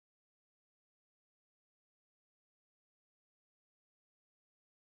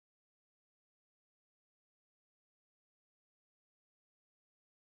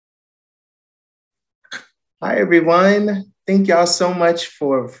Hi, everyone. Thank y'all so much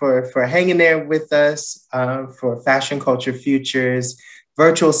for hanging there with us for Fashion Culture Futures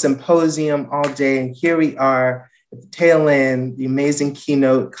virtual symposium all day. And here we are at the tail end, the amazing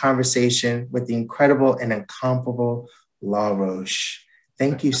keynote conversation with the incredible and incomparable Roach.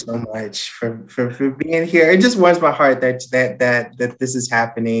 Thank you so much for being here. It just warms my heart that this is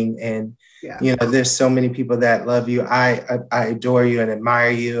happening. And there's so many people that love you. I adore you and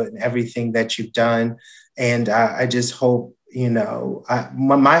admire you and everything that you've done. And I just hope,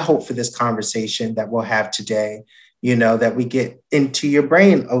 my hope for this conversation that we'll have today, that we get into your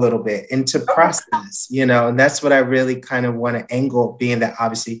brain a little bit, into process, and that's what I really kind of want to angle, being that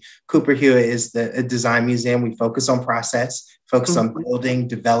obviously Cooper Hewitt is a design museum. We focus on process, focus on building,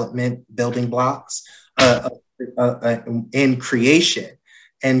 development, building blocks in creation.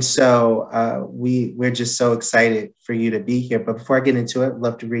 And so we're just so excited for you to be here. But before I get into it, I'd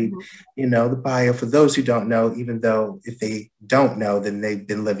love to read, the bio for those who don't know, even though if they don't know, then they've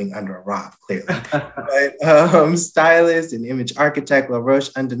been living under a rock, clearly. But stylist and image architect, Roach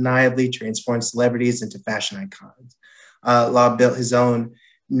undeniably transformed celebrities into fashion icons. Law built his own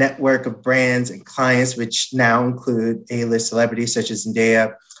network of brands and clients, which now include A-list celebrities such as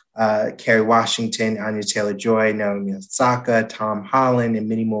Zendaya, Kerry Washington, Anya Taylor-Joy, Naomi Osaka, Tom Holland, and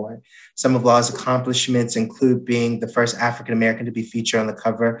many more. Some of Law's accomplishments include being the first African-American to be featured on the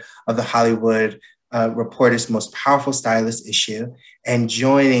cover of the Hollywood Reporter's Most Powerful Stylist issue and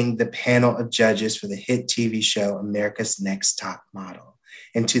joining the panel of judges for the hit TV show America's Next Top Model.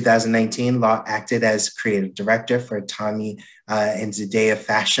 In 2019, Law acted as creative director for Tommy and Zendaya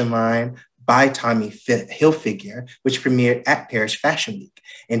fashion line by Tommy Hilfiger, which premiered at Paris Fashion Week.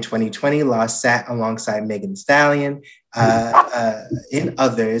 In 2020, Law sat alongside Megan Thee Stallion and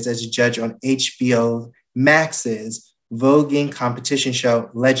others as a judge on HBO Max's voguing competition show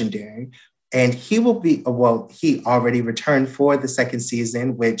Legendary. And he he already returned for the second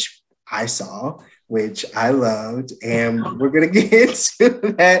season, which I saw, which I loved. And we're going to get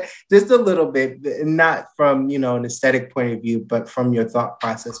into that just a little bit, not from, an aesthetic point of view, but from your thought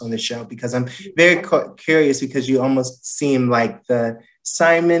process on the show, because I'm very curious, because you almost seem like the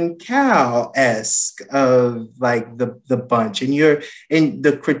Simon Cowell-esque of like the bunch, and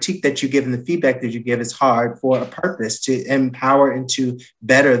the critique that you give and the feedback that you give is hard for a purpose to empower and to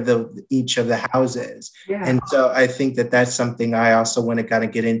better each of the houses. Yeah. And so I think that's something I also want to kind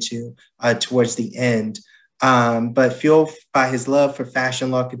of get into towards the end. But fueled by his love for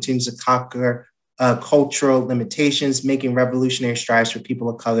fashion, Law continues to conquer cultural limitations, making revolutionary strides for people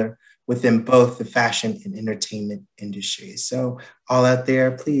of color within both the fashion and entertainment industries. So all out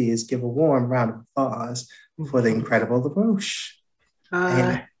there, please give a warm round of applause for the incredible Roach.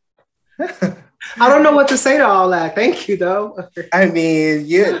 I don't know what to say to all that. Thank you, though. I mean,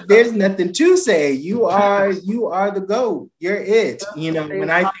 there's nothing to say. You are the GOAT. You're it. When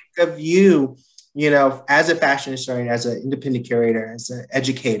I think of you, as a fashion historian, as an independent curator, as an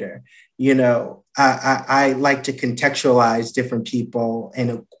educator, I like to contextualize different people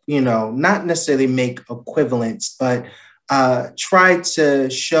and, not necessarily make equivalents, but try to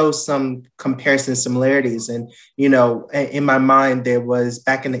show some comparison similarities. And, in my mind, there was,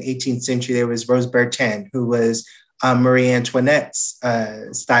 back in the 18th century, there was Rose Bertin, who was Marie Antoinette's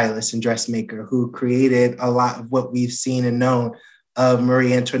stylist and dressmaker, who created a lot of what we've seen and known of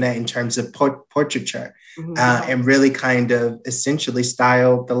Marie Antoinette in terms of portraiture, and really kind of essentially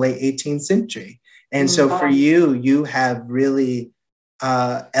styled the late 18th century. And so for you have really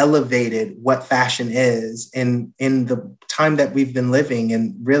elevated what fashion is in the time that we've been living.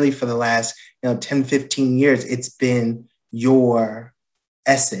 And really for the last 10, 15 years, it's been your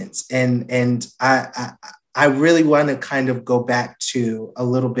essence. And I really want to kind of go back to a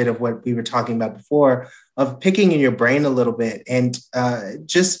little bit of what we were talking about before, of picking in your brain a little bit and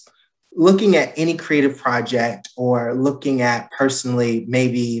just looking at any creative project, or looking at personally,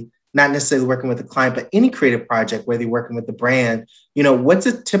 maybe not necessarily working with a client, but any creative project, whether you're working with the brand, what's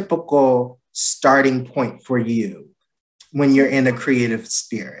a typical starting point for you when you're in a creative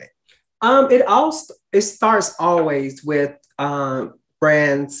spirit? It starts always with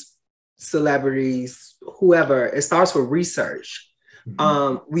brands, celebrities, whoever. It starts with research.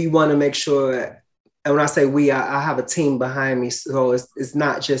 We want to make sure, and when I say we, I have a team behind me, so it's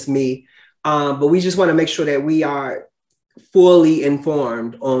not just me, but we just want to make sure that we are fully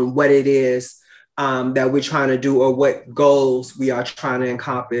informed on what it is that we're trying to do, or what goals we are trying to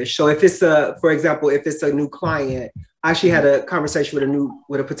accomplish. So if it's for example, if it's a new client, I actually had a conversation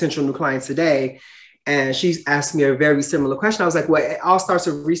with a potential new client today, and she's asked me a very similar question. I was like, well, it all starts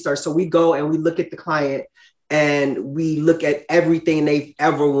with research. So we go and we look at the client and we look at everything they've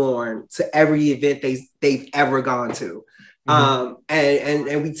ever worn to every event they've ever gone to.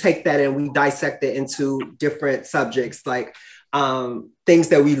 And we take that and we dissect it into different subjects, like things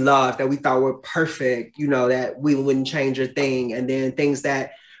that we love, that we thought were perfect, you know, that we wouldn't change a thing. And then things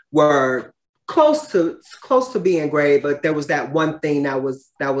that were close to being great, but there was that one thing that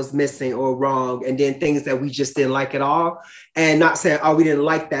was missing or wrong. And then things that we just didn't like at all. And not saying, oh, we didn't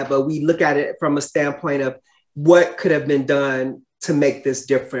like that, but we look at it from a standpoint of what could have been done to make this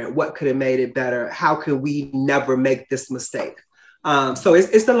different? What could have made it better? How can we never make this mistake? So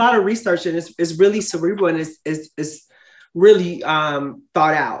it's a lot of research, and it's really cerebral, and it's really thought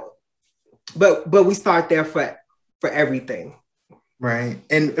out. But we start there for everything. Right.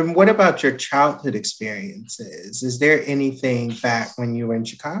 And what about your childhood experiences? Is there anything back when you were in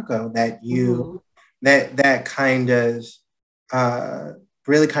Chicago that you that kind of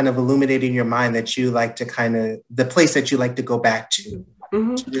really kind of illuminated in your mind, that you like to kind of, the place that you like to go back to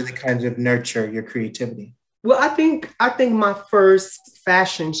really kind of nurture your creativity? Well, I think my first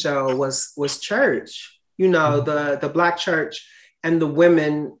fashion show was church, you know, the Black church, and the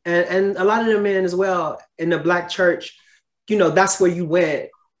women and a lot of the men as well in the Black church. You know, that's where you went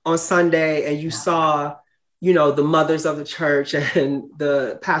on Sunday and you saw, you know, the mothers of the church and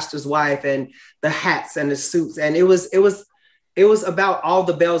the pastor's wife and the hats and the suits. And it was about all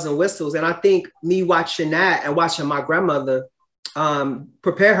the bells and whistles. And I think me watching that and watching my grandmother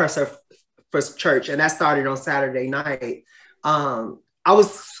prepare herself for church, and that started on Saturday night. I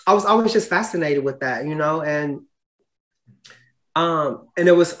was always just fascinated with that, you know, and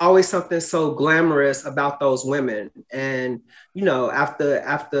there was always something so glamorous about those women. And, you know, after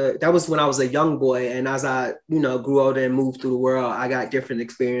that was when I was a young boy. And as I, you know, grew older and moved through the world, I got different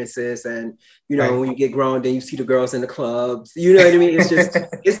experiences. And, you know, when you get grown, then you see the girls in the clubs, you know what I mean? It's just,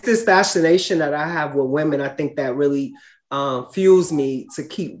 it's this fascination that I have with women. I think that really fuels me to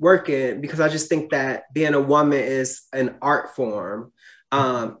keep working, because I just think that being a woman is an art form.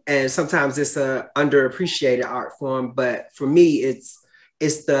 And sometimes it's a underappreciated art form, but for me, it's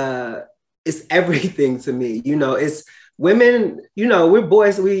everything to me. You know, it's women, you know, we're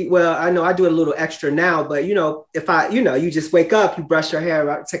boys. I know I do a little extra now, but you know, if you just wake up, you brush your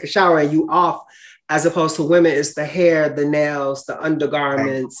hair, take a shower, and you off, as opposed to women, it's the hair, the nails, the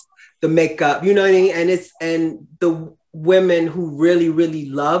undergarments, the makeup, you know what I mean? And the women who really, really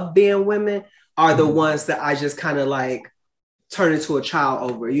love being women are the ones that I just kind of like turn into a child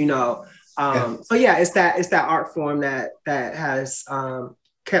over, you know? So yeah, it's that art form that has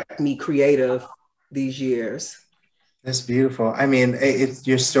kept me creative these years. That's beautiful. I mean,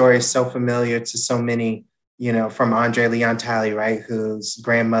 your story is so familiar to so many, you know, from Andre Leon Talley, right? Whose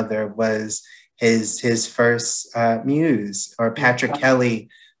grandmother was his first muse, or Patrick Kelly,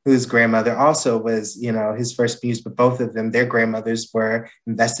 whose grandmother also was, you know, his first muse, but both of them, their grandmothers were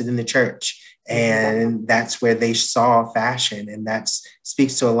invested in the church. And that's where they saw fashion. And that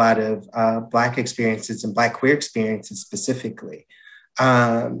speaks to a lot of Black experiences and Black queer experiences specifically.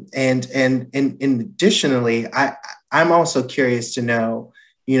 And additionally, I'm also curious to know,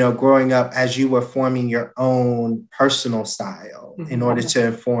 you know, growing up, as you were forming your own personal style in order to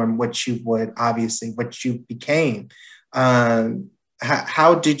inform what you became,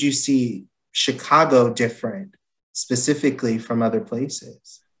 how did you see Chicago different specifically from other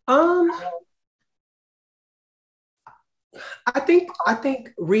places? I think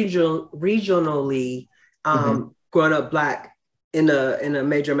regionally, growing up Black in a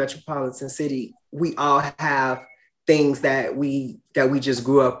major metropolitan city, we all have things that we just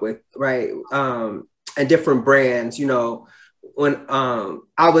grew up with, right? And different brands, you know. When I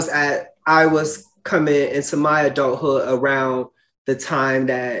was coming into my adulthood around the time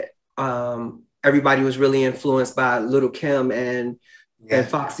that everybody was really influenced by Little Kim and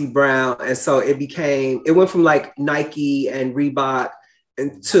Foxy Brown. And so it went from like Nike and Reebok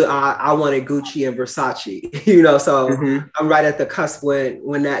to I wanted Gucci and Versace, you know, so I'm right at the cusp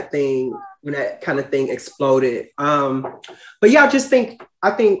when that kind of thing exploded. But yeah,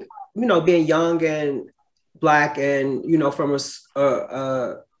 I think, you know, being young and Black and, you know, from a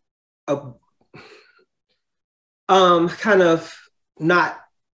kind of not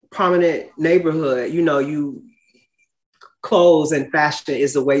prominent neighborhood, you know, clothes and fashion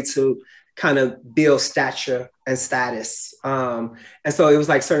is a way to kind of build stature and status. And so it was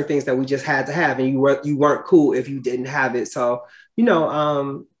like certain things that we just had to have, and you weren't cool if you didn't have it. So, you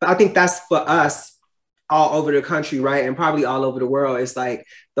know, but I think that's for us all over the country, right? And probably all over the world. It's like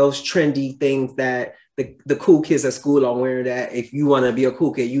those trendy things that the cool kids at school are wearing, that if you want to be a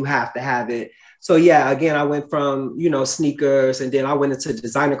cool kid, you have to have it. So yeah, again, I went from, you know, sneakers, and then I went into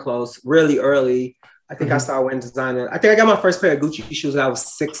designer clothes really early. I think I started wearing designer. I think I got my first pair of Gucci shoes when I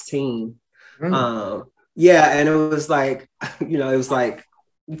was 16. Yeah, and it was like, you know, it was like,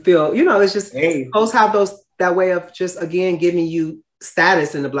 you feel, you know, it's just, those have that way of just, again, giving you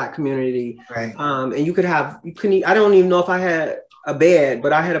status in the Black community. Right. And you couldn't, I don't even know if I had a bed,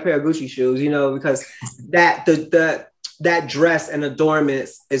 but I had a pair of Gucci shoes, you know, because that dress and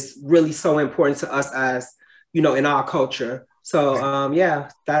adornments is really so important to us as, you know, in our culture. So yeah,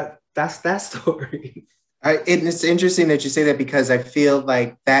 that's that story. And it's interesting that you say that, because I feel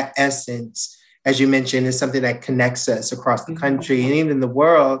like that essence, as you mentioned, is something that connects us across the country and even the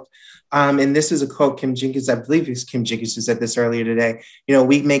world. And this is a quote Kim Jenkins, I believe it's Kim Jenkins who said this earlier today. You know,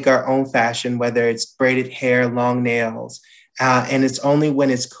 we make our own fashion, whether it's braided hair, long nails, and it's only when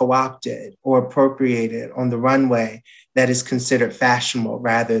it's co-opted or appropriated on the runway that is considered fashionable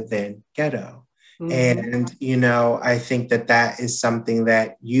rather than ghetto. And, you know, I think that is something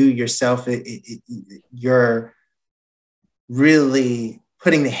that you yourself, you're really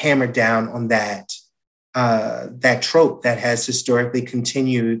putting the hammer down on that trope that has historically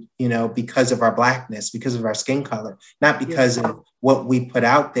continued, you know, because of our Blackness, because of our skin color, not because of what we put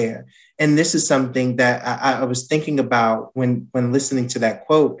out there. And this is something that I was thinking about when listening to that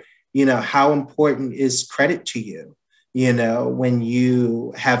quote, you know, how important is credit to you? You know, when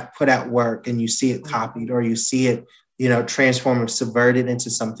you have put out work and you see it copied, or you see it, you know, transformed or subverted into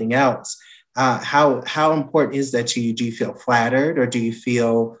something else, how important is that to you? Do you feel flattered, or do you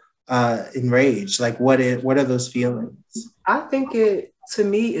feel enraged? Like, what are those feelings? I think to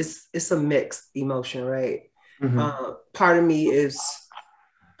me, it's a mixed emotion, right? Part of me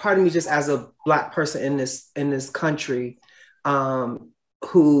just as a Black person in this country,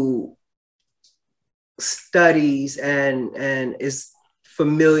 who studies and is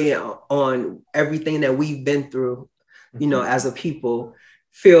familiar on everything that we've been through, you know, as a people,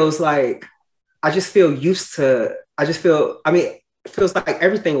 feels like it feels like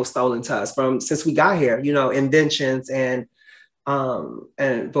everything was stolen to us since we got here, you know, inventions and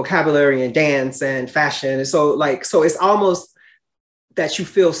vocabulary and dance and fashion. And so it's almost that you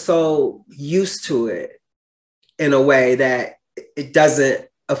feel so used to it in a way that it doesn't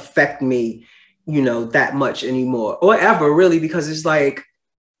affect me, you know, that much anymore, or ever really, because it's like,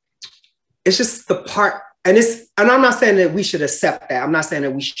 it's just the part, and I'm not saying that we should accept that. I'm not saying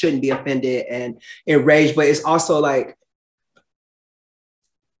that we shouldn't be offended and enraged, but it's also like,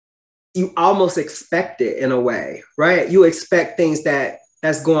 you almost expect it in a way, right? You expect things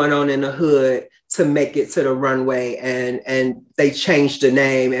that's going on in the hood to make it to the runway, and they change the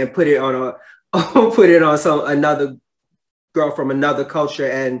name and put it on another girl from another culture,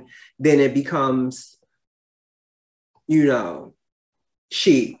 and then it becomes, you know,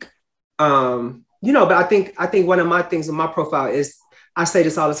 chic. You know, but I think one of my things in my profile is, I say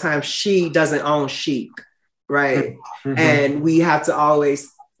this all the time, she doesn't own chic, right? And we have to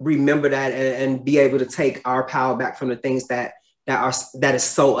always remember that and be able to take our power back from the things that is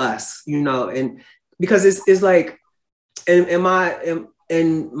so us, you know, and because it's like in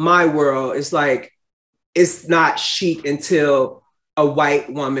my world, it's like, it's not chic until a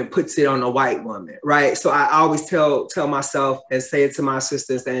white woman puts it on a white woman, right? So I always tell myself and say it to my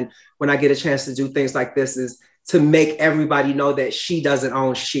assistants, and when I get a chance to do things like this, is to make everybody know that she doesn't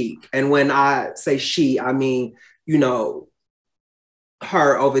own chic. And when I say she, I mean, you know,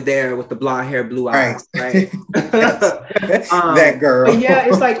 her over there with the blonde hair, blue eyes, right? That girl. But yeah,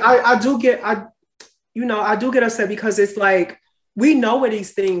 it's like I do get upset, because it's like, we know where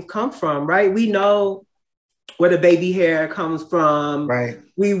these things come from, right? We know where the baby hair comes from. Right.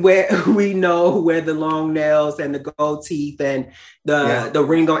 We know where the long nails and the gold teeth and the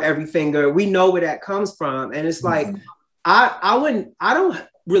ring on every finger, we know where that comes from. And it's like, I don't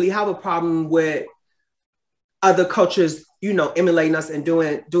really have a problem with other cultures, you know, emulating us and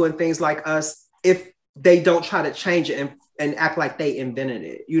doing things like us, if they don't try to change it and act like they invented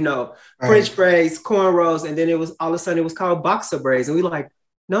it, you know. French braids, cornrows, and then it was all of a sudden it was called boxer braids, and we like,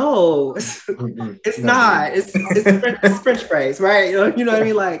 no, it's not. It's French braids, right? You know what I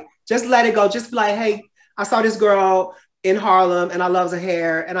mean? Like, just let it go. Just be like, hey, I saw this girl in Harlem and I love her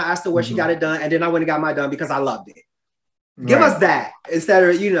hair, and I asked her where she got it done, and then I went and got mine done because I loved it. Give us that instead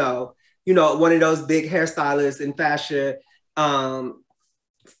of, you know, one of those big hairstylists in fashion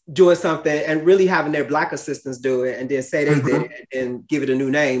doing something and really having their Black assistants do it, and then say they did it and give it a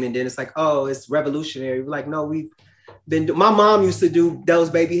new name, and then it's like, oh, it's revolutionary. We're like, no, we've been. My mom used to do those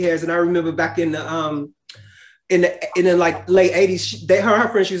baby hairs, and I remember back in the like late 80s, her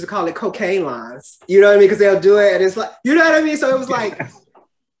friends used to call it cocaine lines. You know what I mean? Because they'll do it, and it's like, you know what I mean? So it was like,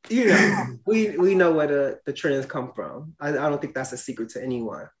 you know, we know where the trends come from. I don't think that's a secret to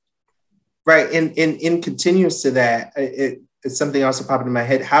anyone. Right. And in continuous to that, it's something also popping in my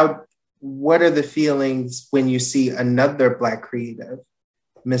head. What are the feelings when you see another Black creative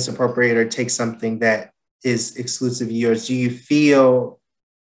misappropriate or take something that is exclusively yours? Do you feel,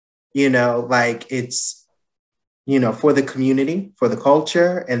 like it's, for the community, for the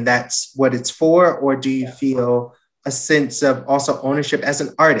culture, and that's what it's for? Or do you feel a sense of also ownership as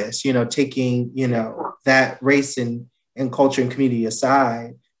an artist, taking, that race and culture and community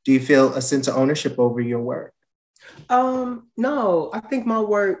aside? Do you feel a sense of ownership over your work? No, I think my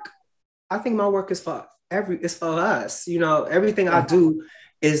work is for it's for us. Everything I do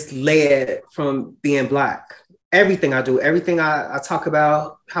is led from being Black. Everything I do, everything I talk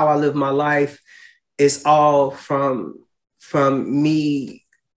about, how I live my life, is all from me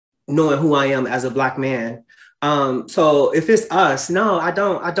knowing who I am as a Black man. So if it's us, no, I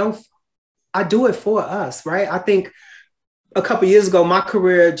don't. I do it for us, right? I think a couple years ago, my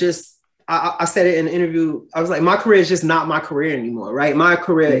career just, I said it in an interview, I was like, my career is just not my career anymore, right? My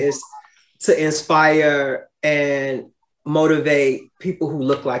career is to inspire and motivate people who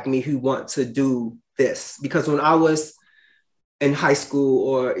look like me, who want to do this. Because when I was in high school,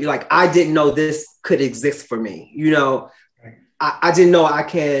 or like, I didn't know this could exist for me. I didn't know I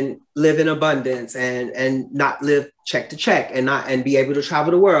can live in abundance and not live check to check and be able to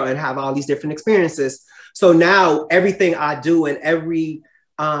travel the world and have all these different experiences. So now everything I do and every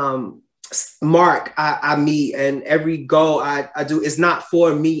mark I meet and every goal I do is not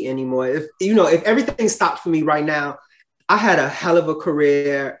for me anymore. If everything stopped for me right now, I had a hell of a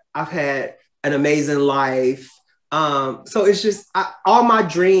career. I've had an amazing life. So it's just all my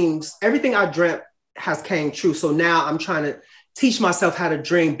dreams, everything I dreamt has came true. So now I'm trying to teach myself how to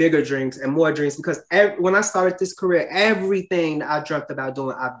dream bigger dreams and more dreams, because when I started this career, everything that I dreamt about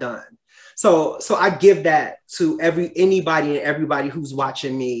doing, I've done. So I give that to anybody and everybody who's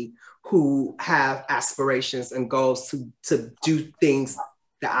watching me, who have aspirations and goals to do things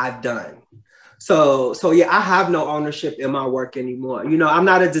that I've done. So yeah, I have no ownership in my work anymore. I'm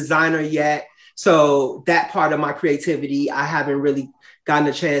not a designer yet. So that part of my creativity, I haven't really gotten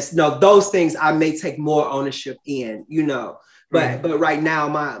a chance. No, those things I may take more ownership in, But right now,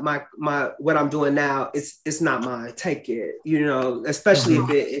 my what I'm doing now, it's not mine. Take it, especially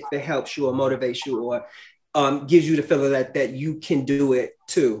if it helps you or motivates you or gives you the feeling that you can do it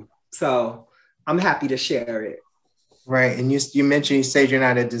too. So I'm happy to share it. Right, and you mentioned, you said you're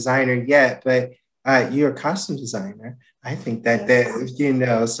not a designer yet, but you're a costume designer. I think that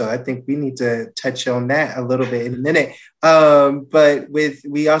so I think we need to touch on that a little bit in a minute. But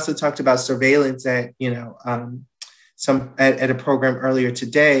we also talked about surveillance at at a program earlier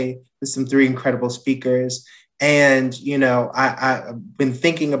today with some three incredible speakers. And, I've been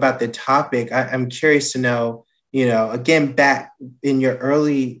thinking about the topic. I'm curious to know, again, back in your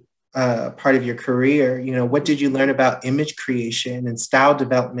early part of your career, what did you learn about image creation and style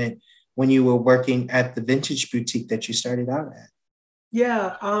development when you were working at the vintage boutique that you started out at?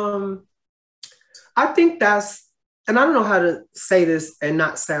 Yeah, I think and I don't know how to say this and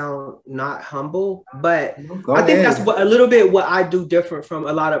not sound not humble, but I think that's a little bit what I do different from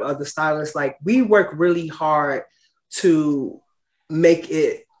a lot of other stylists. Like, we work really hard to make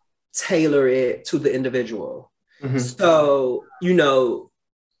it, tailor it to the individual. Mm-hmm. So,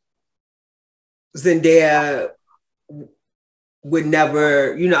 Zendaya would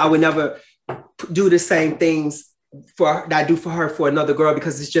never, I would never do the same things that I do for her for another girl,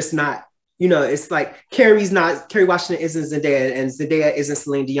 because it's just not, it's like Kerry Washington isn't Zendaya, and Zendaya isn't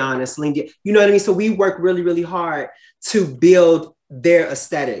Celine Dion, and Celine Dion, you know what I mean? So we work really, really hard to build their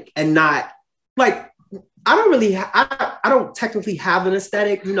aesthetic, and not like, I don't technically have an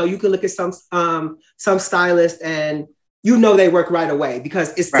aesthetic. You can look at some stylists and they work right away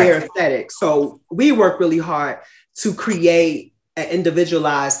because it's their aesthetic. So we work really hard to create and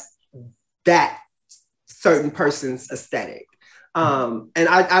individualize that certain person's aesthetic. And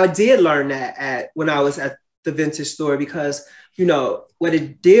I did learn that when I was at the vintage store, because, what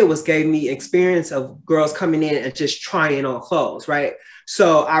it did was gave me experience of girls coming in and just trying on clothes, right?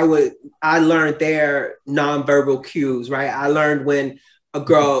 So I learned their nonverbal cues, right? I learned when a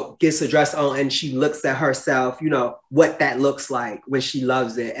girl gets a dress on and she looks at herself, what that looks like when she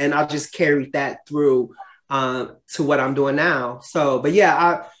loves it. And I just carried that through to what I'm doing now. So, but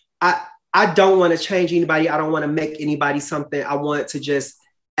yeah, I don't want to change anybody. I don't want to make anybody something. I want to just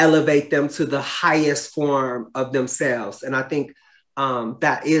elevate them to the highest form of themselves. And I think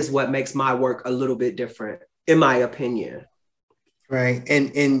that is what makes my work a little bit different, in my opinion. Right.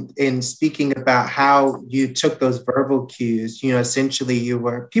 And in speaking about how you took those verbal cues, essentially you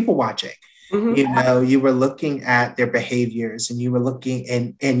were people watching. You know, you were looking at their behaviors, and you were looking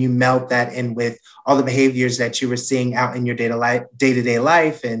and you meld that in with all the behaviors that you were seeing out in your day-to-day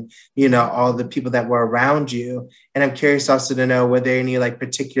life, and, you know, all the people that were around you. And I'm curious also to know, were there any like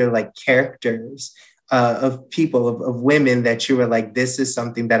particular like characters of people, of women that you were like, this is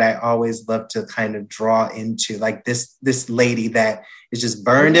something that I always love to kind of draw into, like this lady that is just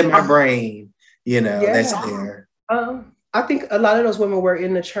burned in my brain, you know, that's there. I think a lot of those women were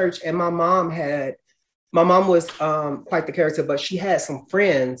in the church, and my mom was quite the character, but she had some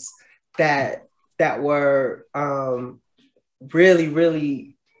friends that were really,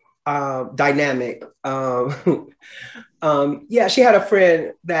 really dynamic. Yeah, she had a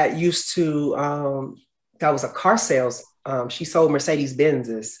friend that used to that was a car sales. She sold Mercedes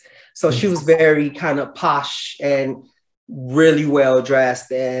Benzes, so she was very kind of posh and really well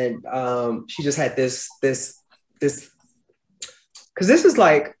dressed, and she just had this because this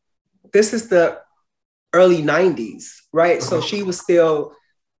is the early 90s, right? So she was still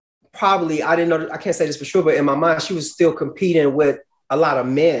probably, I didn't know, I can't say this for sure, but in my mind, she was still competing with a lot of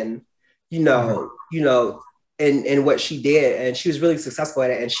men, you know, in what she did. And she was really successful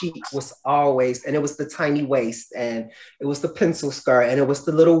at it. And she was always, and it was the tiny waist, and it was the pencil skirt, and it was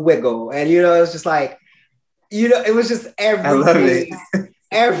the little wiggle. And, you know, it was just like, you know, it was just everything,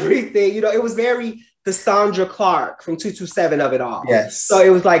 everything, you know, it was very the Sandra Clark from 227 of it all. Yes. So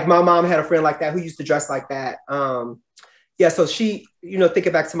it was like, my mom had a friend like that who used to dress like that. Yeah, so she, you know,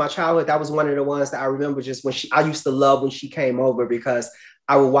 thinking back to my childhood, that was one of the ones that I remember just when I used to love when she came over, because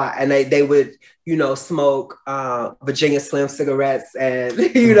I would watch, and they would, you know, smoke Virginia Slim cigarettes and,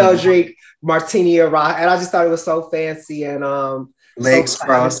 you know, drink martini or rock. And I just thought it was so fancy and legs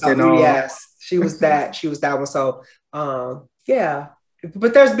crossed and all. Yes, she was that one. So yeah,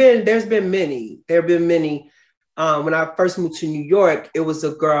 but there's been many. There have been many. When I first moved to New York, it was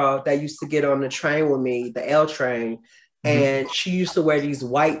a girl that used to get on the train with me, the L train. And she used to wear these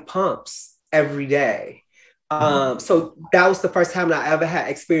white pumps every day. So that was the first time that I ever had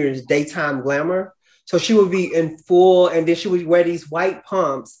experienced daytime glamour. So she would be in full, and then she would wear these white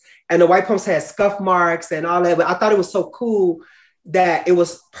pumps, and the white pumps had scuff marks and all that. But I thought it was so cool that it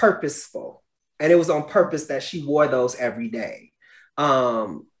was purposeful, and it was on purpose that she wore those every day.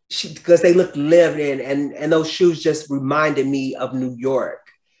 Because they looked lived in, and those shoes just reminded me of New York.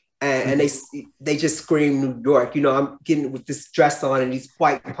 And they just scream New York. You know, I'm getting with this dress on and these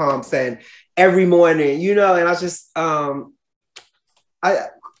white pumps, and every morning, you know, and I just I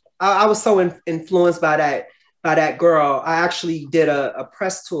was so influenced by that girl. I actually did a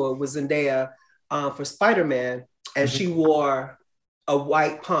press tour with Zendaya for Spider-Man, and she wore a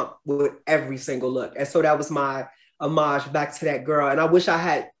white pump with every single look. And so that was my homage back to that girl. And I wish I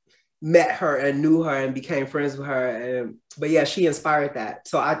had met her and knew her and became friends with her. But yeah, she inspired that.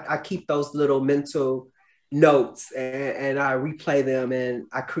 So I keep those little mental notes, and I replay them, and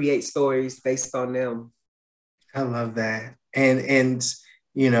I create stories based on them. I love that. And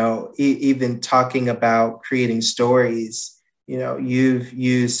you know, even talking about creating stories, you know, you've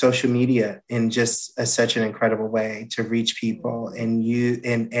used social media in just such an incredible way to reach people.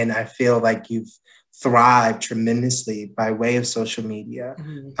 And I feel like you've thrived tremendously by way of social media.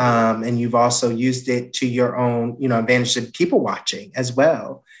 And you've also used it to your own, you know, advantage of people watching as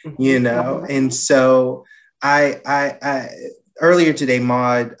well, you know. And so I earlier today,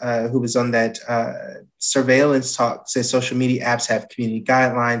 Maud, who was on that surveillance talk, said social media apps have community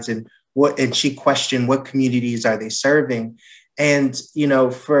guidelines, and she questioned what communities are they serving. And, you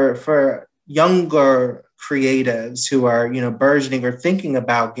know, for younger creatives who are, you know, burgeoning or thinking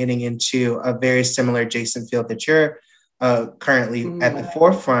about getting into a very similar adjacent field that you're currently at the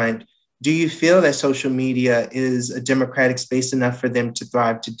forefront, do you feel that social media is a democratic space enough for them to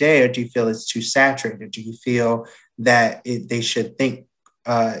thrive today, or do you feel it's too saturated? Do you feel that they should think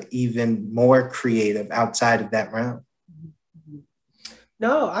even more creative outside of that realm?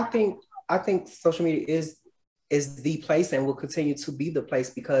 No, I think social media is the place and will continue to be the place,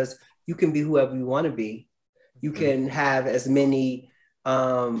 because you can be whoever you want to be. You can have as many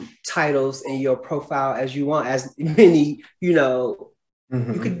titles in your profile as you want, as many, you know,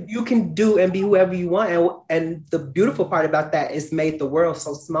 you can do and be whoever you want. And the beautiful part about that is made the world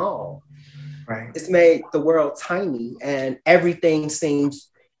so small. Right. It's made the world tiny, and everything seems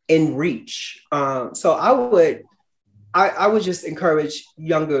in reach. So I would just encourage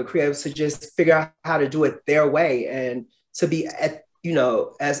younger creatives to just figure out how to do it their way, and to be you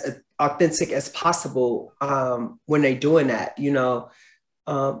know, as authentic as possible when they're doing that, you know.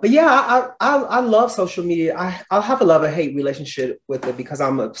 But yeah, I love social media. I'll have a love-and-hate relationship with it because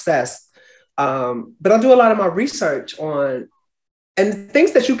I'm obsessed. But I do a lot of my research on, and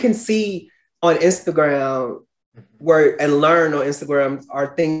things that you can see on Instagram and learn on Instagram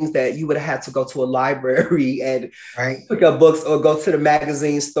are things that you would have had to go to a library and pick up books or go to the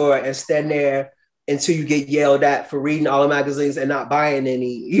magazine store and stand there until you get yelled at for reading all the magazines and not buying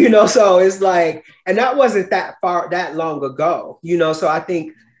any, you know? So it's like, and that wasn't that long ago, you know? So I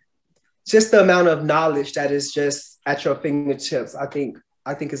think just the amount of knowledge that is just at your fingertips, I think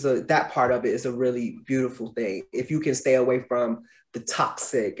that part of it is a really beautiful thing. If you can stay away from the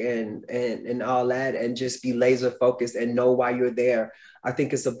toxic and all that and just be laser focused and know why you're there, I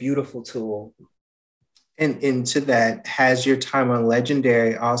think it's a beautiful tool. And into that, has your time on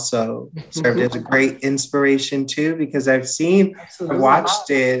Legendary also served as a great inspiration too? Because I've watched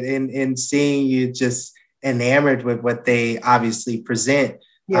it and seeing you just enamored with what they obviously present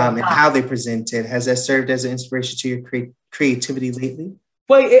and how they present it. Has that served as an inspiration to your creativity lately?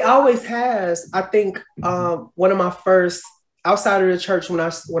 Well, it always has. I think one of my first, outside of the church,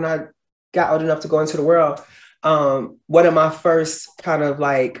 when I got old enough to go into the world, one of my first kind of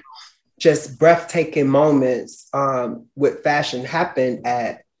like just breathtaking moments with fashion happened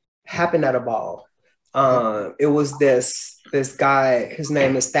at a ball. It was this guy, his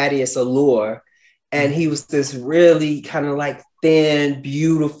name is Thaddeus Allure, and he was this really kind of like thin,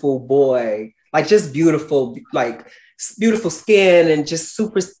 beautiful boy, like just beautiful, like beautiful skin and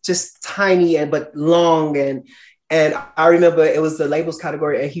just tiny but long. And I remember it was the labels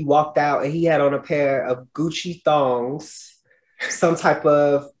category and he walked out and he had on a pair of Gucci thongs, some type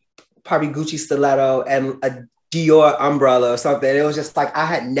of probably Gucci stiletto and a Dior umbrella or something. It was just like, I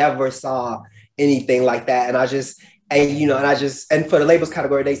had never saw anything like that. And and for the labels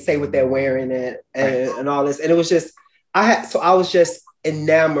category, they say what they're wearing and all this. And it was just, I was just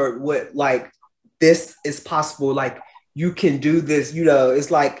enamored with like, this is possible. Like you can do this, you know, it's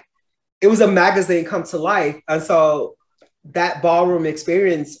like, it was a magazine come to life. And so that ballroom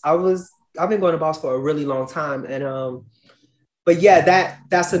experience, I've been going to balls for a really long time. And, but yeah,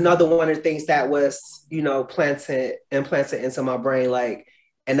 that's another one of the things that was, you know, implanted into my brain, like,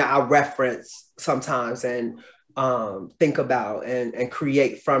 and I reference sometimes and think about and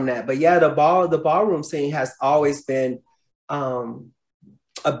create from that. But yeah, the ballroom scene has always been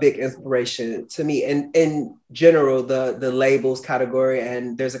a big inspiration to me. And in general, the labels category,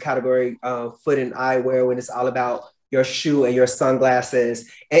 and there's a category foot and eyewear when it's all about your shoe and your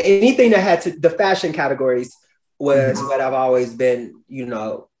sunglasses and anything that had to, the fashion categories was what I've always been, you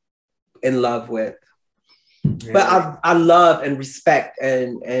know, in love with. Yeah. But I love and respect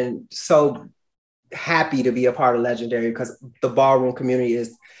and so happy to be a part of Legendary because the ballroom community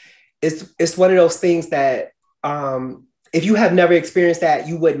it's one of those things that if you have never experienced that,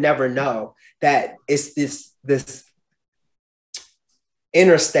 you would never know that it's this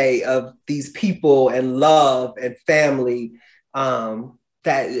interstate of these people and love and family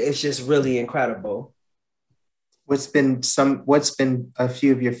that is just really incredible. What's been a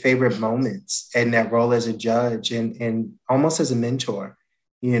few of your favorite moments in that role as a judge and almost as a mentor,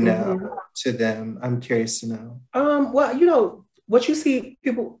 you know, to them? I'm curious to know. Well, you know, what you see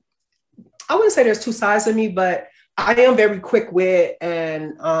people, I wouldn't say there's two sides of me, but I am very quick-witted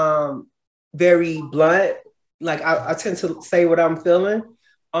and very blunt. Like I tend to say what I'm feeling.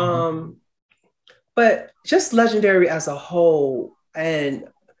 But just Legendary as a whole, and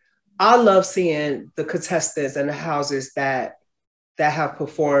I love seeing the contestants and the houses that have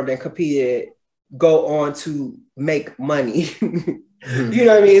performed and competed go on to make money. You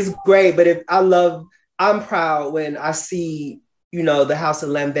know what I mean? It's great, but I'm proud when I see, you know, the House of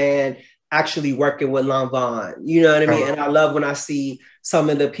Lamban actually working with Lanvin, you know what I mean? And I love when I see some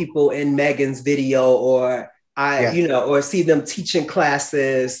of the people in Megan's video or you know, or see them teaching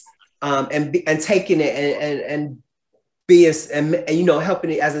classes and taking it and you know,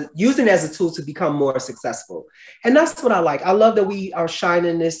 helping it using it as a tool to become more successful. And that's what I like. I love that we are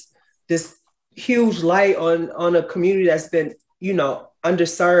shining this huge light on a community that's been, you know,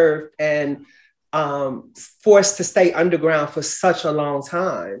 underserved and forced to stay underground for such a long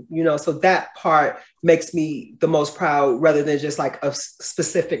time, you know, so that part makes me the most proud rather than just like a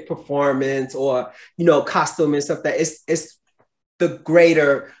specific performance or, you know, costume and stuff. That it's the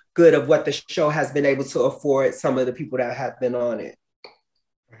greater good of what the show has been able to afford some of the people that have been on it.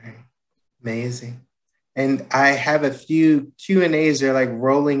 Right. Amazing. And I have a few Q&As that are like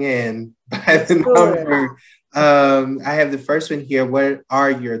rolling in by the number. I have the first one here. What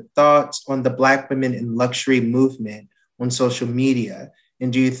are your thoughts on the Black women in luxury movement on social media?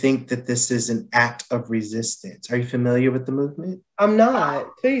 And do you think that this is an act of resistance? Are you familiar with the movement? I'm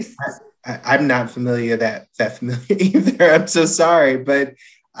not. Please. I'm not familiar that familiar either. I'm so sorry. But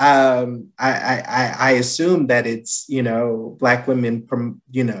I assume that it's, you know, Black women,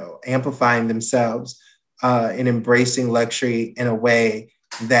 you know, amplifying themselves and embracing luxury in a way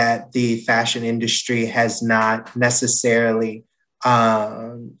that the fashion industry has not necessarily,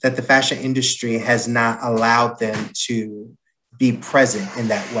 that the fashion industry has not allowed them to be present in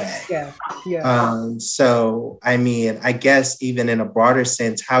that way. Yeah, yeah. So, I mean, I guess even in a broader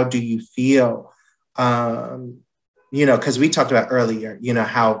sense, how do you feel? You know, because we talked about earlier, you know,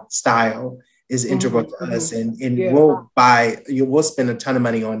 how style is integral to us, and Yeah. we'll spend a ton of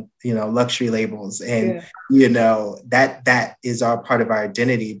money on, you know, luxury labels, and Yeah. you know, that is our part of our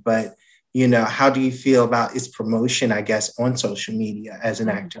identity. But you know, how do you feel about its promotion, I guess, on social media as an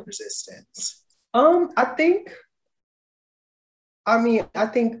act of resistance? I think,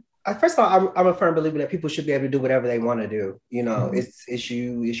 first of all, I'm a firm believer that people should be able to do wwhatever they want to do. You know, it's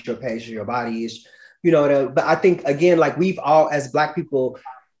you, it's your pace, your body, it's, you know, but I think, again, like, we've all, as Black people,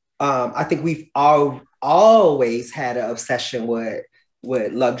 I think we've always had an obsession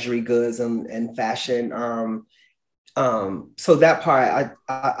with luxury goods and fashion. So that part,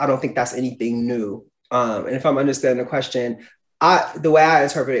 I don't think that's anything new. And if I'm understanding the question, the way I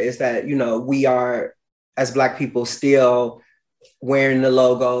interpret it is that, you know, we are, as Black people, still wearing the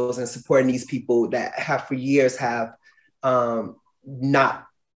logos and supporting these people that have for years have not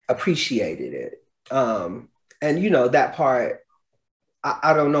appreciated it. And, you know, that part,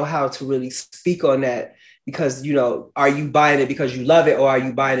 I don't know how to really speak on that, because, you know, are you buying it because you love it, or are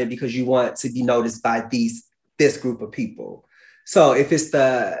you buying it because you want to be noticed by this group of people? So if it's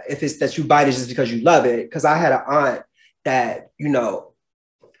that you buy it just because you love it, because I had an aunt that, you know,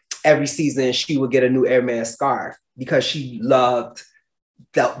 every season she would get a new Hermes scarf because she loved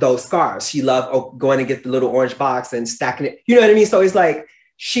those scarves. She loved going to get the little orange box and stacking it. You know what I mean? So it's like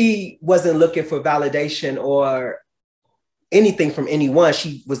she wasn't looking for validation or anything from anyone.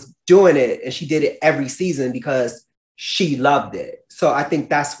 She was doing it, and she did it every season because she loved it. So I think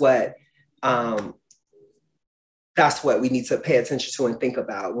that's what we need to pay attention to and think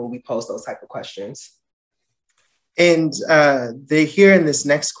about when we pose those type of questions. And they here in this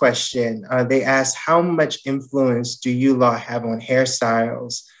next question, they ask, how much influence do you lot have on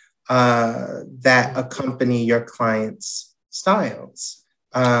hairstyles that accompany your clients' styles?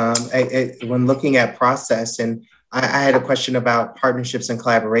 When looking at process, and I had a question about partnerships and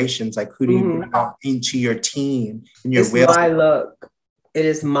collaborations, like who do you bring on into your team? In your my look. It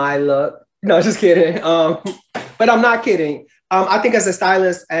is my look. No, just kidding. But I'm not kidding. I think as a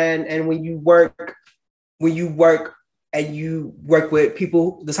stylist, and when you work and you work with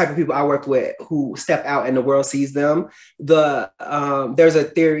people, the type of people I work with who step out and the world sees them, there's a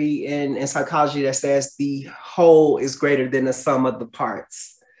theory in psychology that says the whole is greater than the sum of the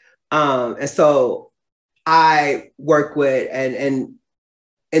parts. And so I work with and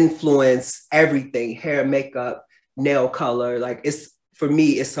influence everything: hair, makeup, nail color. Like, for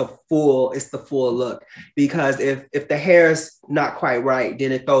me, it's the full look, because if the hair's not quite right,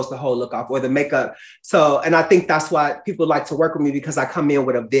 then it throws the whole look off, or the makeup. So, and I think that's why people like to work with me, because I come in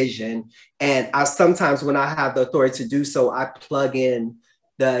with a vision, and I sometimes, when I have the authority to do so, I plug in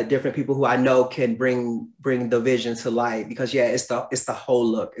the different people who I know can bring the vision to light, because it's the whole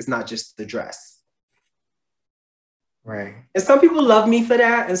look. It's not just the dress. Right. And some people love me for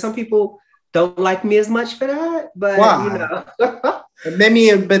that, and some people don't like me as much for that. But why? You know. I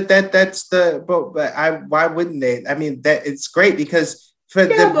mean, but that's the why wouldn't they? I mean, that it's great because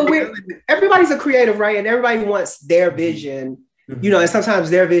everybody's a creative, right? And everybody wants their vision, you know, and sometimes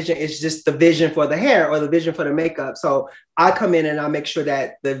their vision is just the vision for the hair or the vision for the makeup. So I come in and I make sure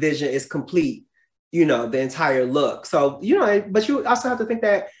that the vision is complete, you know, the entire look. So, you know, but you also have to think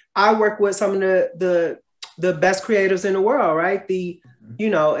that I work with some of the best creatives in the world, right? You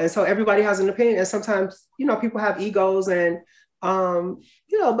know, and so everybody has an opinion, and sometimes, you know, people have egos, and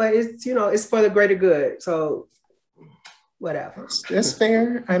you know, but it's, you know, it's for the greater good. So whatever. That's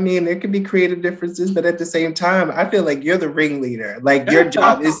fair. I mean, there could be creative differences, but at the same time, I feel like you're the ringleader. Like, your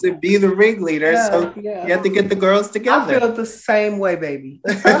job is to be the ringleader. So you have to get the girls together. I feel the same way, baby.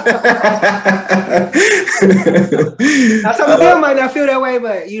 Now, some of them might not feel that way,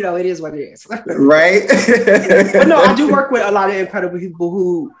 but you know, it is what it is. Right. But no, I do work with a lot of incredible people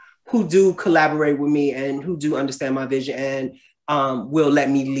who do collaborate with me and who do understand my vision and will let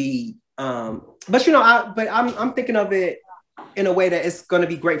me lead. But you know, I'm thinking of it in a way that it's going to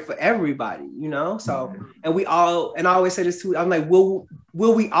be great for everybody, you know? So, and I always say this too, I'm like, will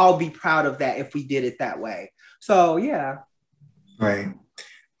we all be proud of that if we did it that way? So, yeah. Right.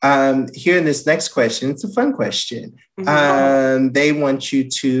 Here in this next question, it's a fun question. They want you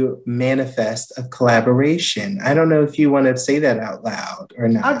to manifest a collaboration. I don't know if you want to say that out loud or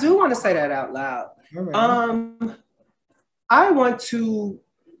not. I do want to say that out loud. Right. I want to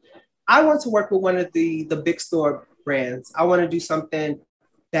work with one of the big store brands. I want to do something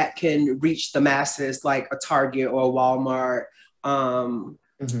that can reach the masses, like a Target or a Walmart. I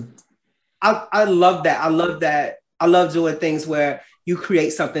love that. I love that. I love doing things where you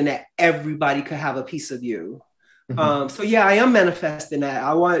create something that everybody could have a piece of you. So yeah, I am manifesting that.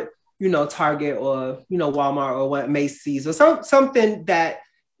 I want, Target or, Walmart or what, Macy's or something that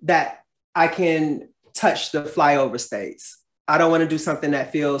I can touch the flyover states. I don't want to do something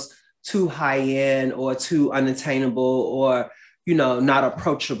that feels too high end or too unattainable or, not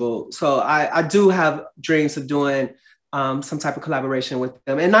approachable. So I do have dreams of doing some type of collaboration with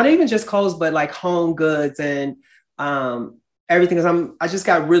them, and not even just clothes, but like home goods and everything. I just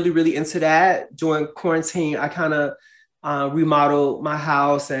got really, really into that during quarantine. I kind of remodeled my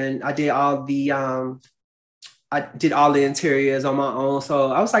house, and I did all the interiors on my own.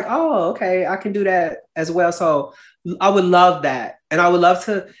 So I was like, oh, okay, I can do that as well. So I would love that. And I would love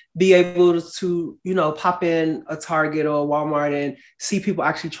to be able to, pop in a Target or a Walmart and see people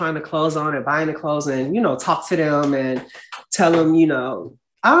actually trying the clothes on and buying the clothes and, talk to them and tell them, I don't know.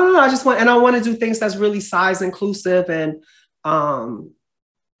 I want to do things that's really size inclusive. And I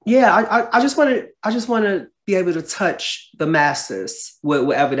just want to be able to touch the masses with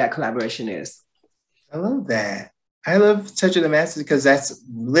whatever that collaboration is. I love that. I love touching the masses because that's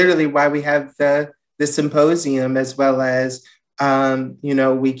literally why we have the symposium, as well as,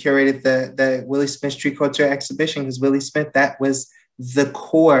 we curated the Willie Smith Street Culture exhibition, because Willie Smith, that was the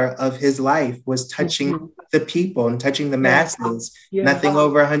core of his life, was touching the people and touching the masses. Nothing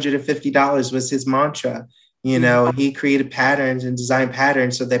over $150 was his mantra. He created patterns and designed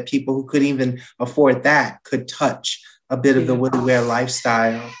patterns so that people who couldn't even afford that could touch a bit of the Willie Wear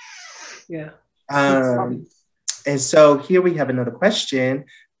lifestyle. And so here we have another question.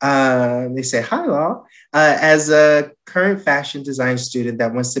 They say, hi, Law. As a current fashion design student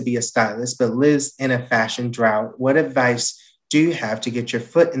that wants to be a stylist but lives in a fashion drought, what advice do you have to get your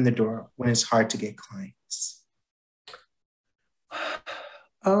foot in the door when it's hard to get clients?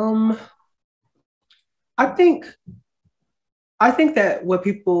 I think that what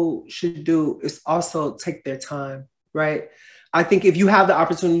people should do is also take their time, right? I think if you have the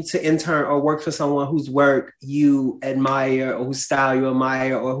opportunity to intern or work for someone whose work you admire or whose style you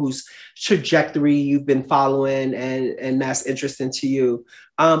admire or whose trajectory you've been following and that's interesting to you,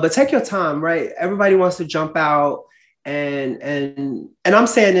 but take your time, right? Everybody wants to jump out. And I'm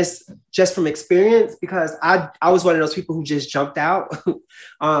saying this just from experience, because I was one of those people who just jumped out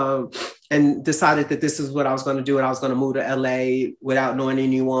and decided that this is what I was going to do. And I was going to move to LA without knowing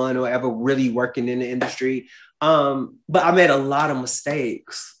anyone or ever really working in the industry. But I made a lot of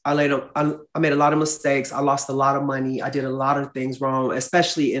mistakes. I made a lot of mistakes. I lost a lot of money. I did a lot of things wrong,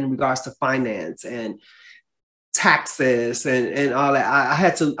 especially in regards to finance and taxes and all that.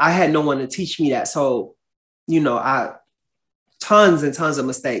 I had no one to teach me that. So, tons and tons of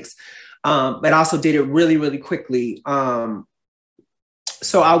mistakes. But I also did it really, really quickly.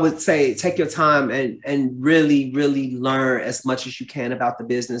 So I would say take your time and really, really learn as much as you can about the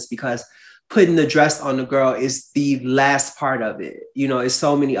business, because putting the dress on the girl is the last part of it. It's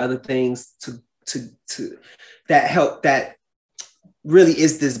so many other things to that help, that really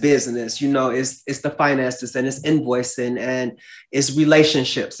is this business. It's the finances and it's invoicing and it's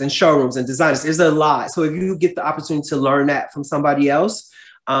relationships and showrooms and designers. There's a lot. So if you get the opportunity to learn that from somebody else,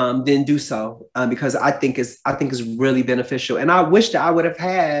 then do so, because I think it's really beneficial. And I wish that I would have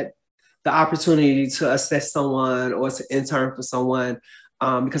had the opportunity to assess someone or to intern for someone,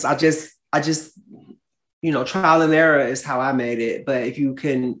 because I just trial and error is how I made it. But if you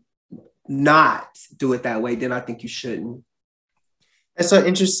can not do it that way, then I think you shouldn't. That's so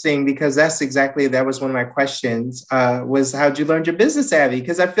interesting, because that was one of my questions, was how'd you learn your business savvy?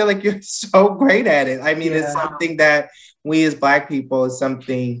 Because I feel like you're so great at it. I mean, it's something that we as Black people, is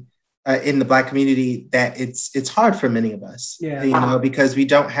something in the Black community that it's hard for many of us, because we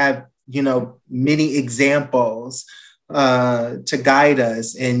don't have, many examples to guide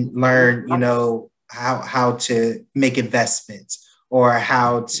us and learn, how to make investments or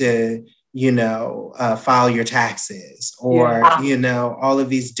how to, file your taxes or, all of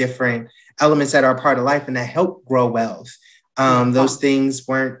these different elements that are part of life and that help grow wealth. Those things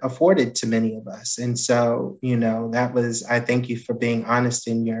weren't afforded to many of us. And so, I thank you for being honest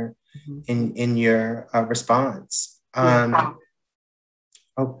in your, in your response.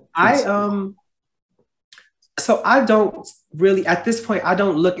 So I don't really, at this point, I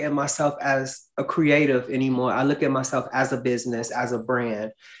don't look at myself as a creative anymore. I look at myself as a business, as a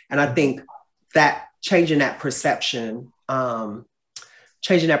brand. And I think that changing that perception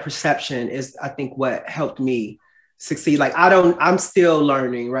is, I think, what helped me succeed. Like, I'm still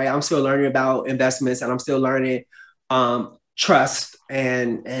learning, right? I'm still learning about investments, and I'm still learning trust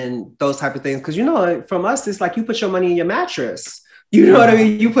and those type of things. Cause from us, it's like you put your money in your mattress. You know what I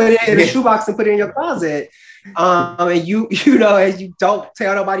mean? You put it in a shoebox and put it in your closet. And you and you don't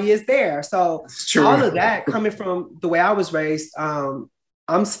tell nobody it's there. So all of that coming from the way I was raised, I'm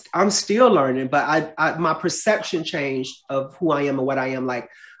still learning, but my perception changed of who I am and what I am. Like,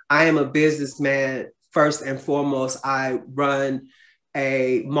 I am a businessman first and foremost. I run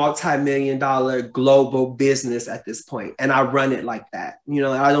a multi-million-dollar global business at this point, and I run it like that.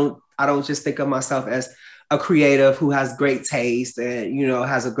 I don't just think of myself as a creative who has great taste and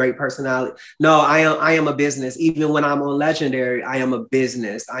has a great personality. No, I am a business. Even when I'm on Legendary, I am a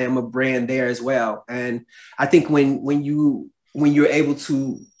business. I am a brand there as well. And I think when you're able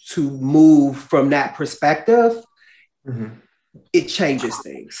to move from that perspective, it changes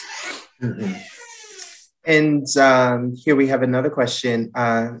things. And here we have another question.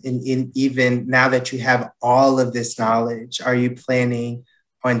 In even now that you have all of this knowledge, are you planning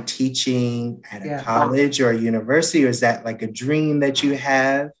on teaching at a college or a university, or is that like a dream that you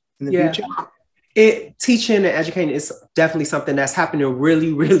have in the future? Teaching and educating is definitely something that's happening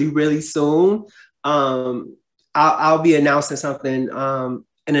really, really, really soon. I'll be announcing something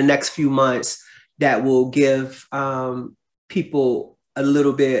in the next few months that will give people a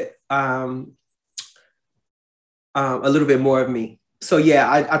little bit more of me. So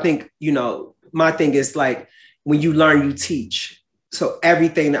I think my thing is, like, when you learn, you teach. So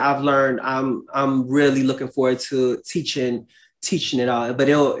everything that I've learned, I'm really looking forward to teaching it all. But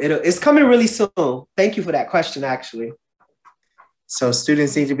it's coming really soon. Thank you for that question, actually. So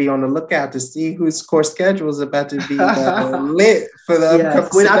students need to be on the lookout to see whose course schedule is about to be lit for the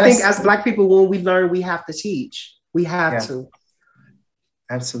upcoming semester. I think as Black people, when we learn, we have to teach. We have to.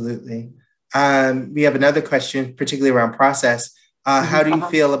 Absolutely. We have another question, particularly around process. How do you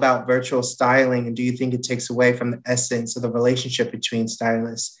feel about virtual styling, and do you think it takes away from the essence of the relationship between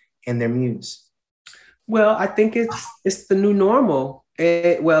stylists and their muse? Well, I think it's the new normal.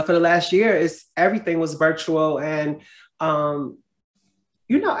 For the last year, everything was virtual, and as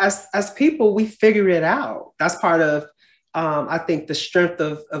people, we figure it out. That's part of I think the strength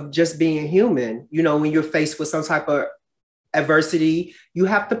of just being human. When you're faced with some type of adversity, you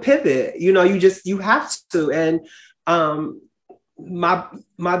have to pivot. You have to. And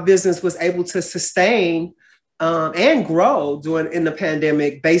my business was able to sustain and grow in the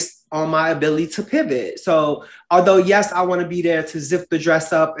pandemic based on my ability to pivot. So although, yes, I want to be there to zip the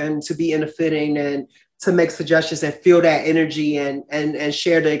dress up and to be in the fitting and to make suggestions and feel that energy and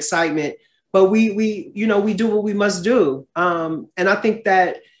share the excitement, but we do what we must do. And I think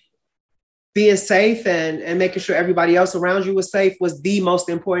that being safe and making sure everybody else around you was safe was the most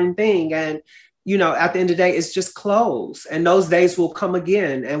important thing. And at the end of the day, it's just clothes, and those days will come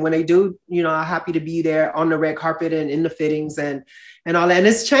again. And when they do, I'm happy to be there on the red carpet and in the fittings and all that. And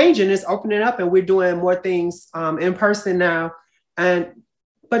it's changing, it's opening up, and we're doing more things in person now. But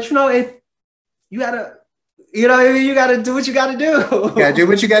if you gotta, you gotta do what you gotta do. You gotta do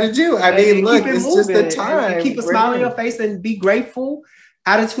what you gotta do. I mean, look, it's just the time. And keep a smile on your face and be grateful.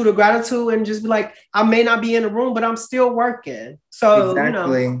 Attitude of gratitude, and just be like, I may not be in the room, but I'm still working. So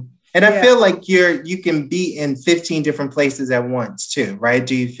exactly. And I feel like you can be in 15 different places at once too, right?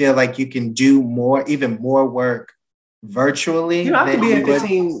 Do you feel like you can do even more work virtually? I can be in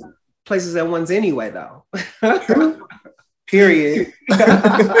 15 places at once anyway, though. Period.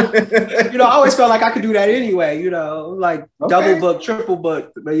 I always felt like I could do that anyway, double book, triple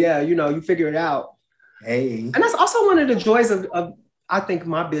book. But you figure it out. Hey. And that's also one of the joys of I think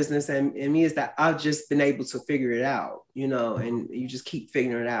my business and me is that I've just been able to figure it out, and you just keep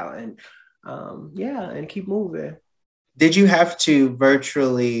figuring it out and and keep moving. Did you have to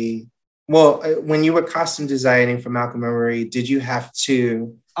virtually, when you were costume designing for Malcolm and Marie, did you have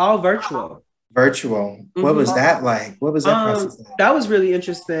to? All virtual. Virtual. What was that like? What was that process like? That was really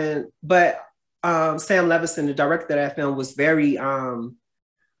interesting. But Sam Levinson, the director of that film, was very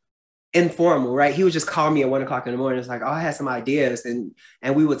informal, right? He would just call me at 1:00 in the morning. It's like, I had some ideas, and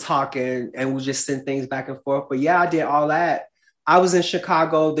we would talk and we just send things back and forth. But I did all that. I was in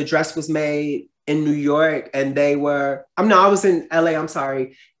Chicago. The dress was made in New York, and I was in LA, I'm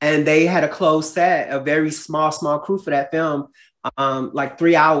sorry. And they had a closed set, a very small crew for that film, like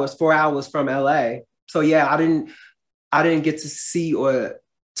 4 hours from LA. So I didn't get to see or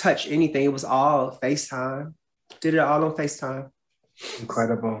touch anything. It was all FaceTime. Did it all on FaceTime.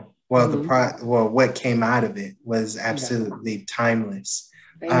 Incredible. Well, what came out of it was absolutely timeless.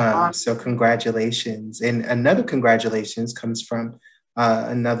 So congratulations. And another congratulations comes from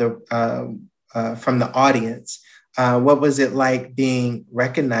another from the audience. What was it like being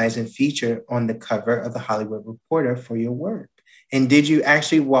recognized and featured on the cover of the Hollywood Reporter for your work? And did you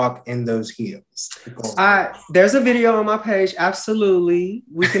actually walk in those heels? There's a video on my page. Absolutely.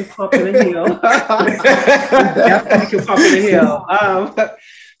 We can pump in a heel. Definitely can pump in a heel.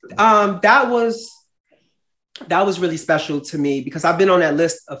 That was really special to me because I've been on that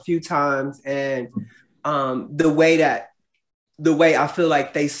list a few times, and the way I feel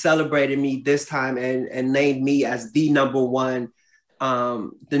like they celebrated me this time and named me as the number one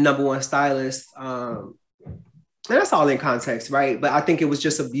stylist. And that's all in context, right? But I think it was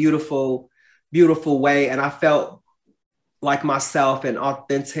just a beautiful, beautiful way. And I felt like myself and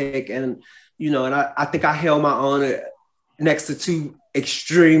authentic. And, and I think I held my own next to two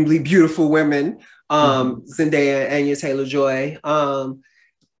extremely beautiful women, Zendaya and Anya Taylor-Joy.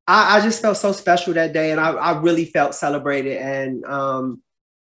 I just felt so special that day. And I really felt celebrated. And I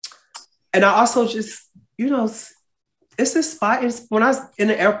also just, it's a spot. When I was in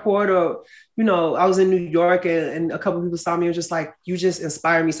the airport or, I was in New York and a couple of people saw me and just like, you just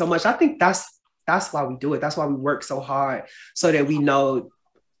inspire me so much. I think that's why we do it. That's why we work so hard, so that we know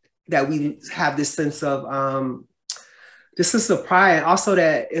that we have this sense of pride. And also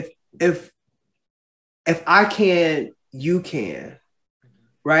that if I can, you can,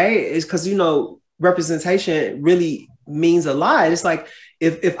 right? It's because, representation really means a lot. It's like,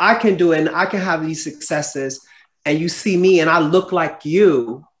 if I can do it and I can have these successes and you see me and I look like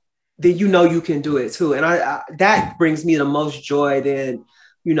you, then you can do it too. And I that brings me the most joy than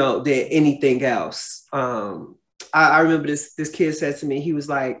anything else. I remember this kid said to me, he was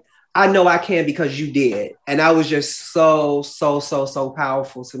like, I know I can because you did. And that was just so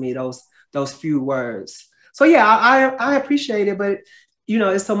powerful to me, those few words. So yeah, I appreciate it, but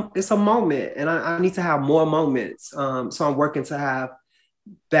it's a moment, and I need to have more moments. So I'm working to have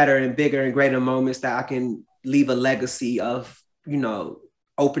better and bigger and greater moments that I can leave a legacy of,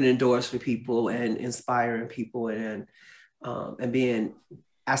 opening doors for people and inspiring people and being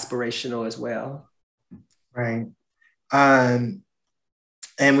aspirational as well. Right. And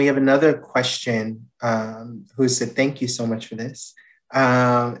we have another question who said, thank you so much for this.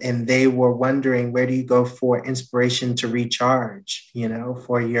 And they were wondering, where do you go for inspiration to recharge,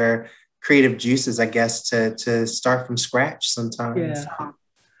 for your creative juices, I guess, to start from scratch sometimes? Yeah.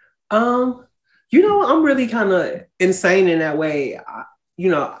 I'm really kind of insane in that way.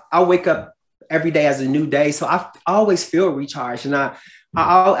 I wake up every day as a new day. So I always feel recharged, and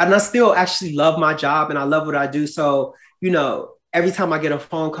I still actually love my job and I love what I do. So, every time I get a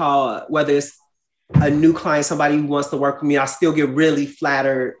phone call, whether it's a new client, somebody who wants to work with me, I still get really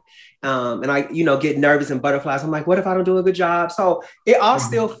flattered. And I, get nervous and butterflies. I'm like, what if I don't do a good job? So it all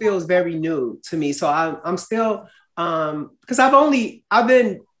still feels very new to me. So I'm still, because I've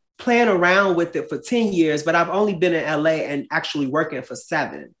been playing around with it for 10 years, but I've only been in LA and actually working for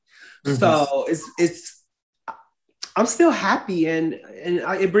 7. So I'm still happy and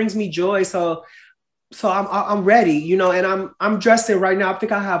it brings me joy. So I'm ready, and I'm dressing right now. I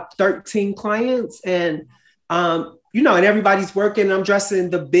think I have 13 clients and, and everybody's working. I'm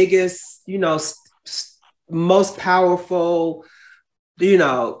dressing the biggest, most powerful,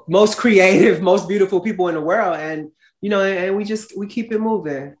 most creative, most beautiful people in the world. And, and we keep it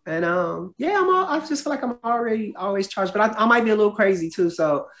moving. And I just feel like I'm already always charged, but I might be a little crazy too.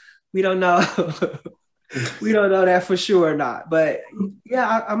 So we don't know. We don't know that for sure or not. But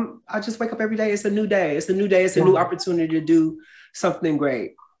yeah, I just wake up every day. It's a new day. It's a new day. It's a new opportunity to do something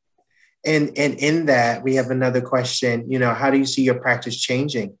great. And in that, we have another question. How do you see your practice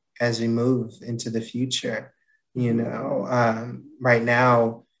changing as we move into the future? Right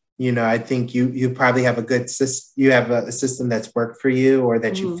now, I think you probably have you have a system that's worked for you, or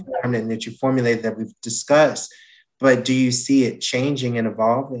that you formed and that you formulated that we've discussed. But do you see it changing and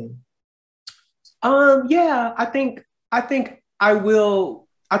evolving? Yeah, I think I will.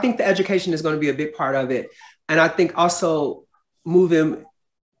 I think the education is going to be a big part of it. And I think also moving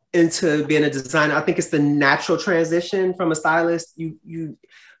into being a designer, I think it's the natural transition from a stylist. And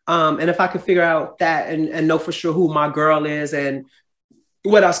if I can figure out that and know for sure who my girl is and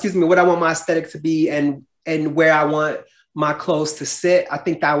what I want my aesthetic to be and where I want my clothes to sit, I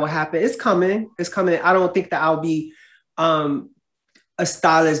think that will happen. It's coming. I don't think that I'll be a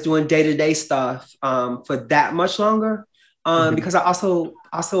stylist doing day-to-day stuff for that much longer. Because I also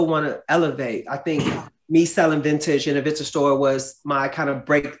want to elevate. I think me selling vintage in a vintage store was my kind of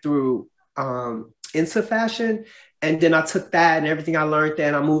breakthrough into fashion. And then I took that and everything I learned there,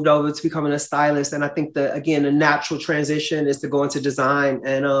 and I moved over to becoming a stylist. And I think the natural transition is to go into design.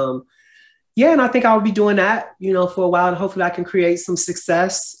 And yeah, and I think I'll be doing that, for a while. And hopefully I can create some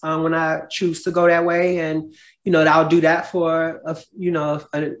success when I choose to go that way. And, I'll do that for, a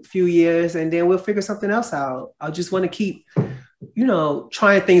few years, and then we'll figure something else out. I just want to keep,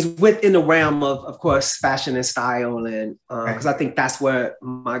 trying things within the realm of course, fashion and style. And because I think that's where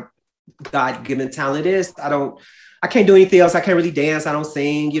my God-given talent is. I can't do anything else. I can't really dance. I don't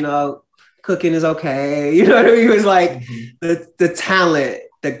sing, cooking is okay. You know what I mean? It was like the talent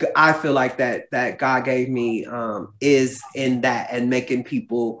that I feel like that God gave me is in that, and making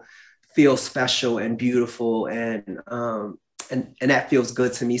people feel special and beautiful. And that feels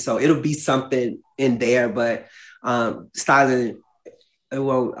good to me. So it'll be something in there, but styling,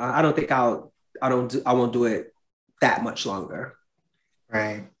 well, I don't think I won't do it that much longer.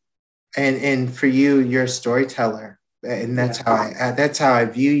 Right. And for you, you're a storyteller, and that's how I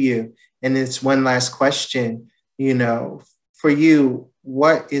view you. And it's one last question, for you,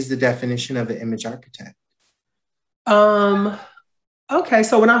 what is the definition of an image architect? Okay,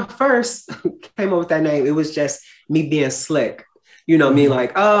 so when I first came up with that name, it was just me being slick. Me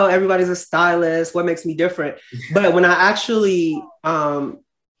like, oh, everybody's a stylist. What makes me different? But when I actually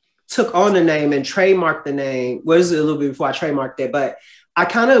took on the name and trademarked the name, well, it was a little bit before I trademarked it, but I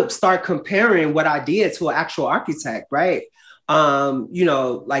kind of start comparing what I did to an actual architect, right?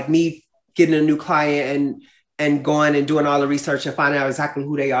 Like me getting a new client and going and doing all the research and finding out exactly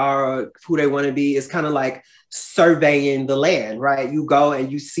who they are or who they want to be. It's kind of like surveying the land, right? You go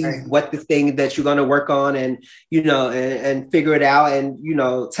and you see what the thing that you're going to work on, and, and figure it out, and,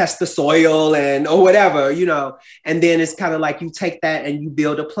 test the soil or whatever, and then it's kind of like you take that and you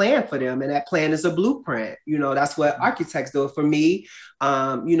build a plan for them. And that plan is a blueprint. That's what architects do. For me,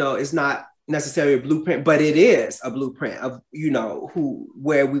 it's not necessarily a blueprint, but it is a blueprint of,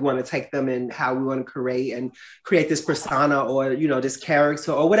 where we want to take them and how we want to create this persona or, this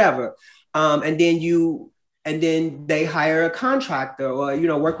character or whatever. And then they hire a contractor or,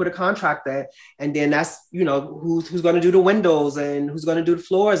 work with a contractor. And then that's, who's going to do the windows and who's going to do the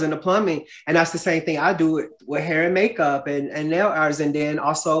floors and the plumbing. And that's the same thing I do with hair and makeup and nail artists. And then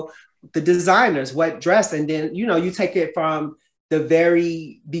also the designers, what dress. And then, you take it from the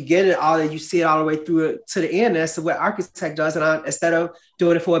very beginning, you see it all the way through to the end. That's what architect does. And instead of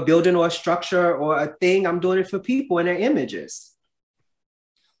doing it for a building or a structure or a thing, I'm doing it for people and their images.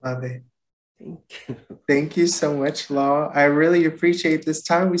 Love it. Thank you so much, Law. I really appreciate this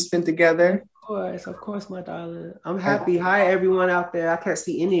time we spent together. Of course, my darling. I'm happy. Hi, everyone out there. I can't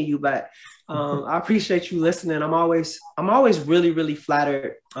see any of you, but I appreciate you listening. I'm always really, really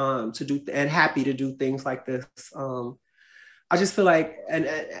flattered to do and happy to do things like this. I just feel like, and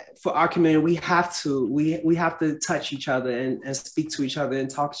for our community, we have to touch each other and speak to each other and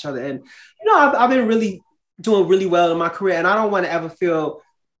talk to each other. And I've been really doing really well in my career, and I don't want to ever feel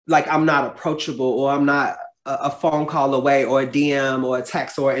like I'm not approachable or I'm not a phone call away or a DM or a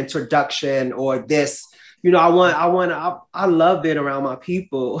text or introduction or this. I love being around my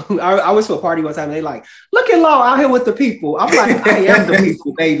people. I was to a party one time and they like, look at Law out here with the people. I'm like, I am the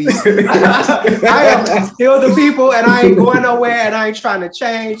people, baby. I am still the people, and I ain't going nowhere, and I ain't trying to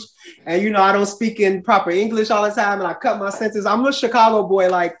change. And, I don't speak in proper English all the time, and I cut my sentences. I'm a Chicago boy,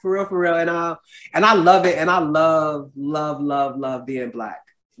 like for real. And I love it. And I love being Black.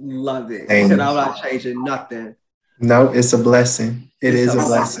 Love it. And I'm not changing nothing. No, it's a blessing. It is a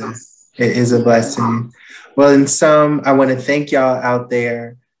blessing. It is a blessing. Well, in sum, I want to thank y'all out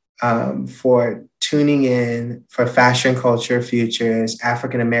there for tuning in for Fashion Culture Futures,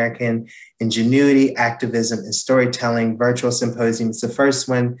 African-American Ingenuity, Activism, and Storytelling Virtual Symposium. It's the first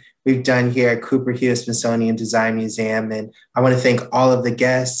one we've done here at Cooper Hewitt Smithsonian Design Museum. And I want to thank all of the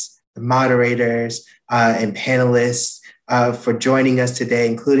guests, the moderators, and panelists for joining us today,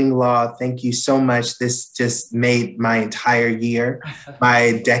 including Law. Thank you so much. This just made my entire year,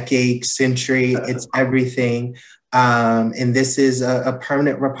 my decade, century. It's everything. And this is a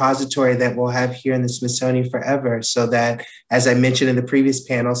permanent repository that we'll have here in the Smithsonian forever. So that, as I mentioned in the previous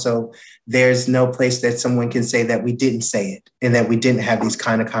panel, so there's no place that someone can say that we didn't say it and that we didn't have these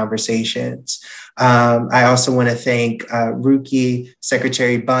kind of conversations. I also want to thank Ruki,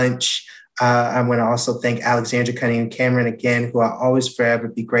 Secretary Bunch. I want to also thank Alexandra Cunningham Cameron again, who I'll always forever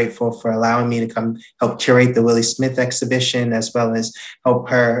be grateful for allowing me to come help curate the Willie Smith exhibition, as well as help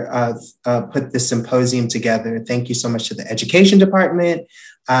her put the symposium together. Thank you so much to the Education Department,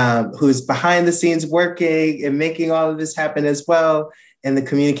 who's behind the scenes working and making all of this happen as well, and the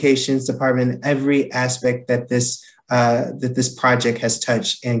Communications Department, every aspect that this that this project has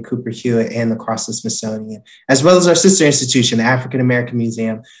touched in Cooper Hewitt and across the Smithsonian, as well as our sister institution, the African American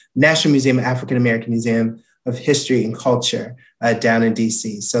Museum, National Museum of African American Museum of History and Culture down in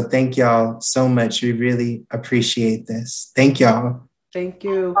DC. So thank y'all so much. We really appreciate this. Thank y'all. Thank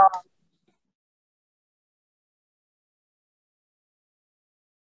you.